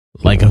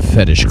like a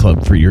fetish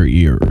club for your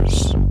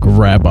ears.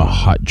 Grab a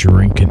hot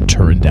drink and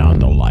turn down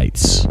the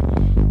lights.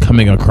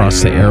 Coming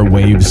across the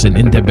airwaves and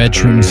into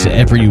bedrooms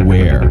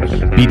everywhere,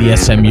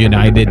 BDSM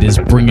United is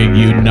bringing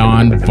you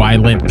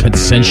non-violent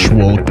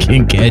consensual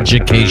kink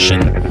education.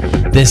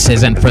 This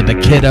isn't for the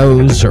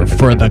kiddos or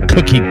for the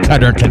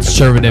cookie-cutter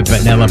conservative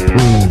vanilla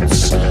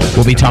prudes.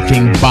 We'll be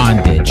talking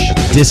bondage,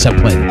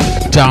 discipline,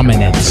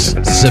 dominance,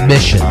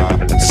 submission,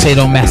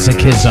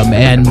 sadomasochism,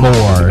 and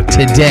more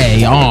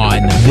today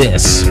on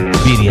this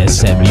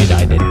BDSM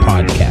United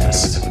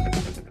podcast.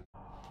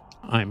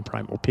 I'm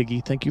Primal Piggy.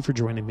 Thank you for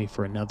joining me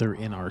for another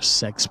in our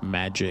Sex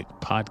Magic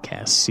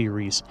podcast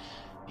series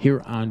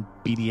here on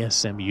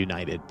BDSM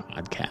United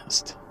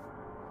podcast.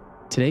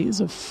 Today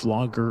is a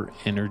flogger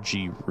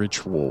energy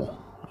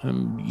ritual.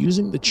 I'm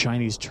using the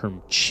Chinese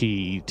term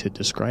qi to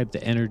describe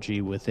the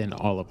energy within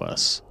all of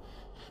us.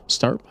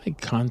 Start by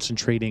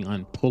concentrating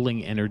on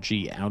pulling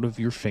energy out of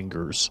your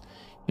fingers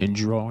and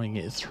drawing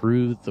it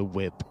through the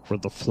whip or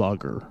the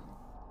flogger.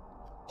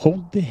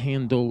 Hold the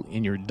handle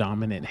in your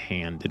dominant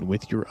hand, and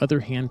with your other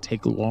hand,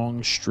 take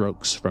long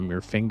strokes from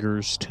your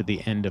fingers to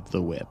the end of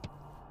the whip.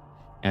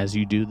 As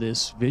you do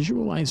this,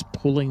 visualize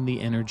pulling the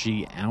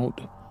energy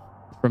out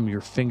from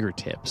your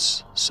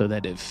fingertips so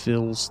that it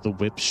fills the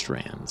whip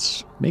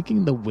strands,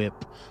 making the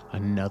whip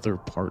another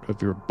part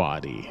of your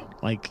body,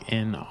 like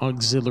an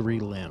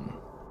auxiliary limb.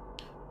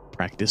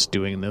 Practice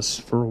doing this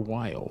for a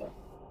while.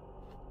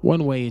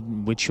 One way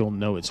in which you'll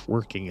know it's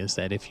working is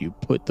that if you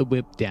put the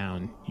whip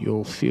down,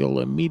 you'll feel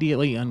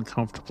immediately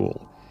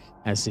uncomfortable,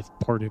 as if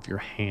part of your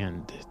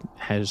hand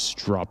has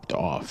dropped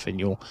off, and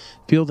you'll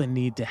feel the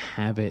need to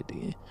have it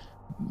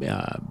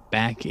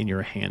back in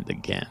your hand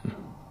again.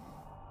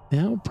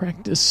 Now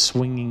practice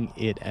swinging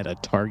it at a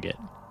target.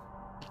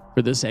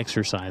 For this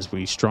exercise,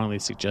 we strongly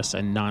suggest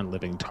a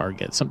non-living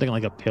target, something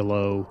like a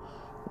pillow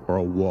or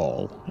a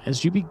wall.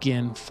 As you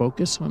begin,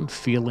 focus on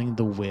feeling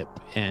the whip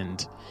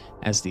end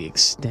as the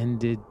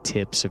extended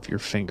tips of your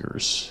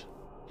fingers.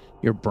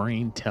 Your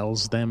brain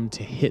tells them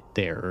to hit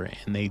there,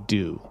 and they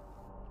do.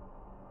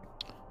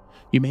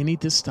 You may need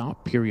to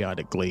stop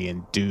periodically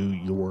and do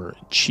your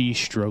chi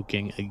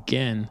stroking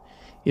again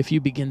if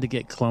you begin to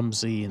get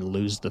clumsy and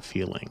lose the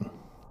feeling.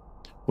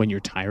 When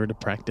you're tired of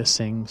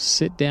practicing,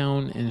 sit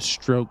down and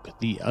stroke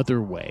the other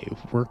way,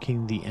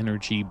 working the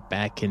energy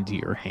back into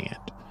your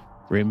hand,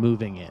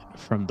 removing it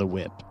from the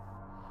whip.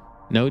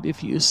 Note,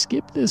 if you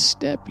skip this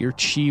step, your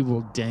chi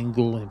will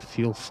dangle and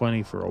feel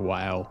funny for a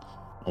while,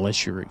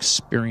 unless you're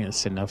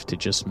experienced enough to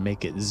just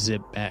make it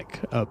zip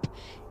back up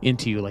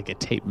into you like a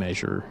tape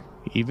measure.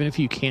 Even if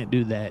you can't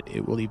do that,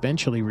 it will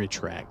eventually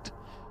retract,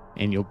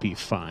 and you'll be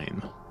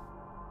fine.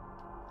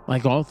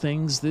 Like all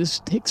things, this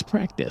takes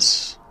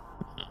practice.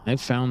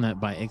 I've found that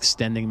by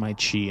extending my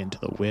chi into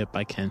the whip,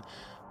 I can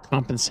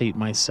compensate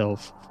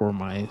myself for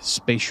my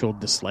spatial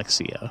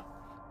dyslexia.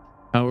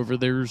 However,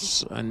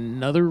 there's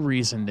another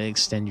reason to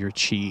extend your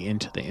chi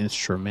into the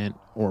instrument,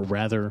 or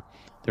rather,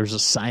 there's a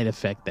side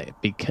effect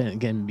that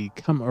can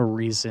become a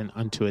reason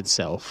unto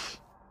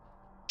itself.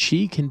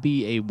 Chi can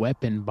be a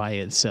weapon by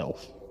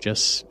itself.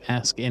 Just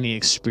ask any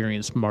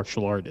experienced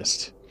martial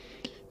artist.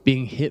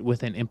 Being hit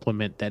with an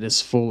implement that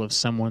is full of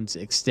someone's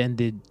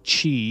extended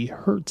chi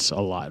hurts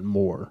a lot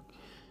more.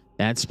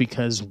 That's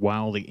because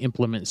while the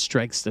implement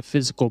strikes the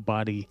physical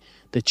body,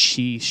 the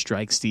chi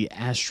strikes the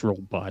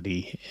astral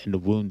body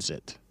and wounds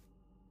it.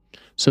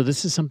 So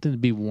this is something to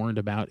be warned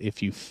about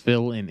if you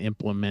fill an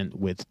implement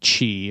with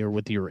chi or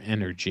with your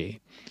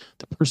energy.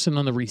 The person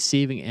on the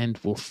receiving end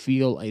will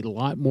feel a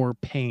lot more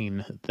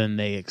pain than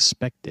they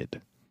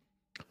expected.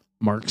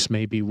 Marks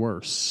may be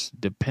worse,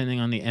 depending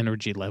on the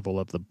energy level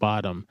of the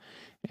bottom,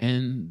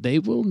 and they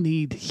will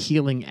need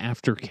healing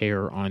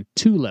aftercare on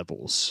two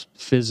levels,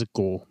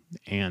 physical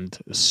and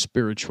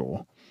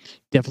spiritual.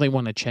 Definitely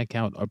want to check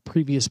out a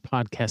previous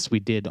podcast we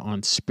did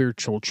on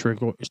spiritual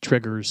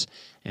triggers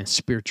and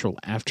spiritual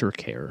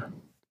aftercare.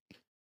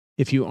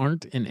 If you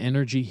aren't an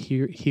energy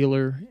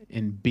healer,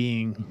 and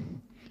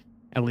being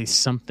at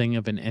least something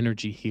of an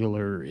energy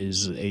healer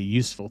is a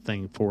useful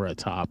thing for a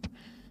top,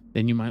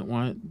 then you might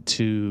want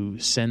to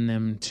send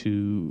them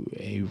to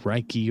a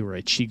Reiki or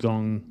a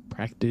Qigong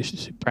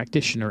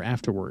practitioner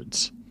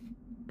afterwards.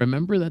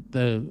 Remember that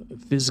the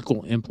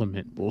physical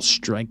implement will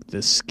strike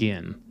the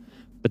skin,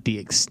 but the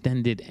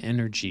extended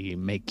energy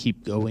may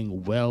keep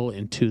going well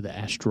into the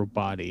astral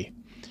body,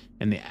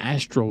 and the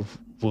astral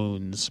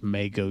wounds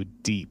may go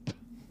deep.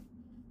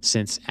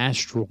 Since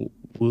astral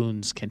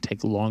wounds can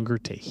take longer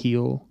to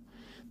heal,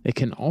 they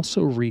can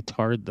also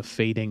retard the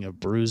fading of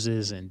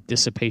bruises and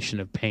dissipation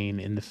of pain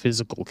in the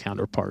physical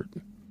counterpart.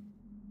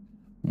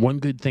 One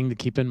good thing to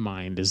keep in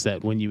mind is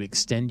that when you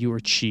extend your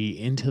chi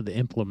into the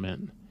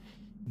implement,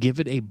 give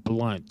it a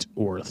blunt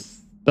or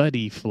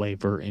thuddy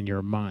flavor in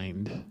your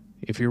mind.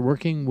 If you're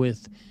working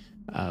with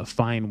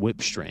fine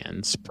whip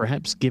strands,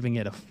 perhaps giving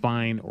it a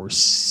fine or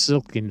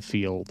silken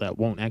feel that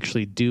won't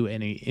actually do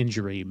any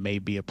injury may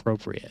be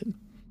appropriate.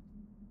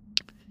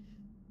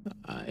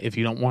 If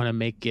you don't want to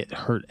make it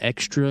hurt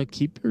extra,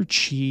 keep your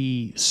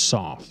chi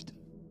soft.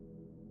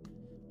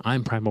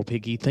 I'm Primal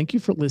Piggy. Thank you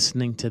for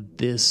listening to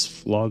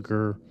this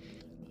vlogger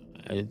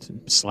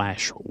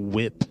slash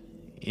whip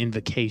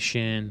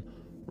invocation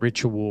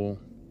ritual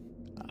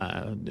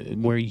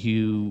where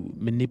you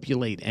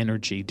manipulate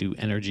energy, do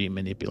energy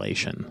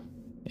manipulation.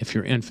 If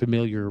you're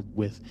unfamiliar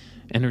with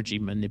energy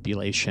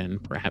manipulation,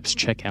 perhaps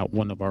check out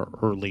one of our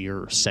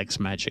earlier Sex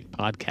Magic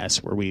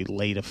podcasts where we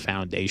laid a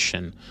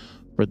foundation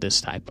for this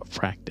type of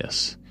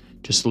practice.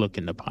 Just look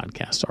in the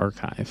podcast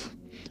archive.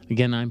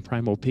 Again, I'm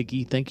Primal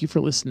Piggy. Thank you for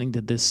listening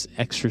to this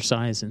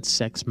exercise in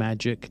sex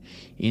magic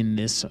in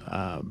this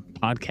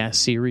podcast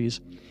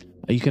series.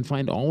 You can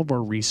find all of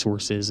our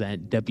resources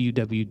at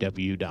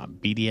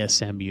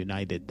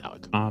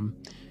www.bdsmunited.com.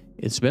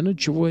 It's been a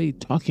joy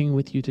talking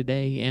with you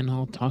today, and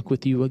I'll talk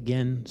with you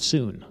again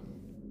soon.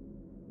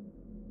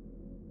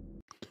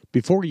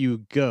 Before you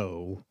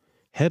go,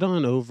 head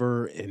on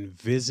over and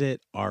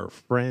visit our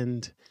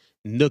friend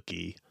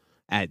Nookie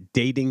at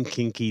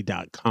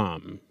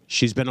datingkinky.com.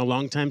 She's been a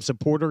longtime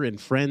supporter and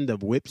friend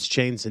of Whips,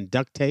 Chains, and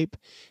Duct Tape,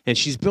 and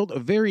she's built a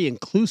very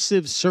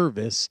inclusive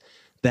service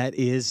that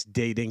is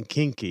Dating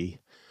Kinky.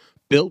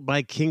 Built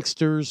by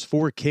kinksters,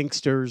 for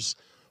kinksters,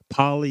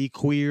 poly,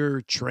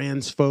 queer,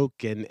 trans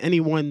folk, and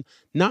anyone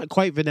not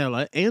quite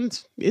vanilla, and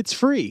it's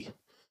free.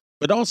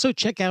 But also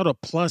check out a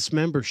Plus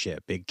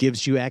membership. It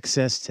gives you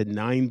access to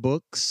 9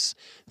 books,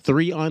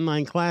 3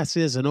 online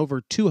classes, and over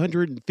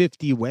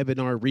 250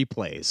 webinar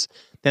replays.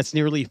 That's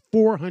nearly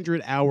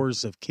 400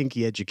 hours of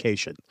kinky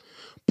education.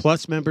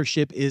 Plus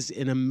membership is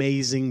an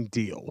amazing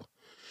deal.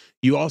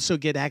 You also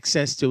get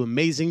access to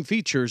amazing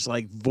features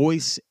like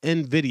voice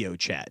and video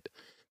chat.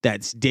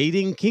 That's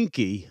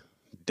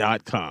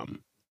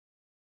datingkinky.com.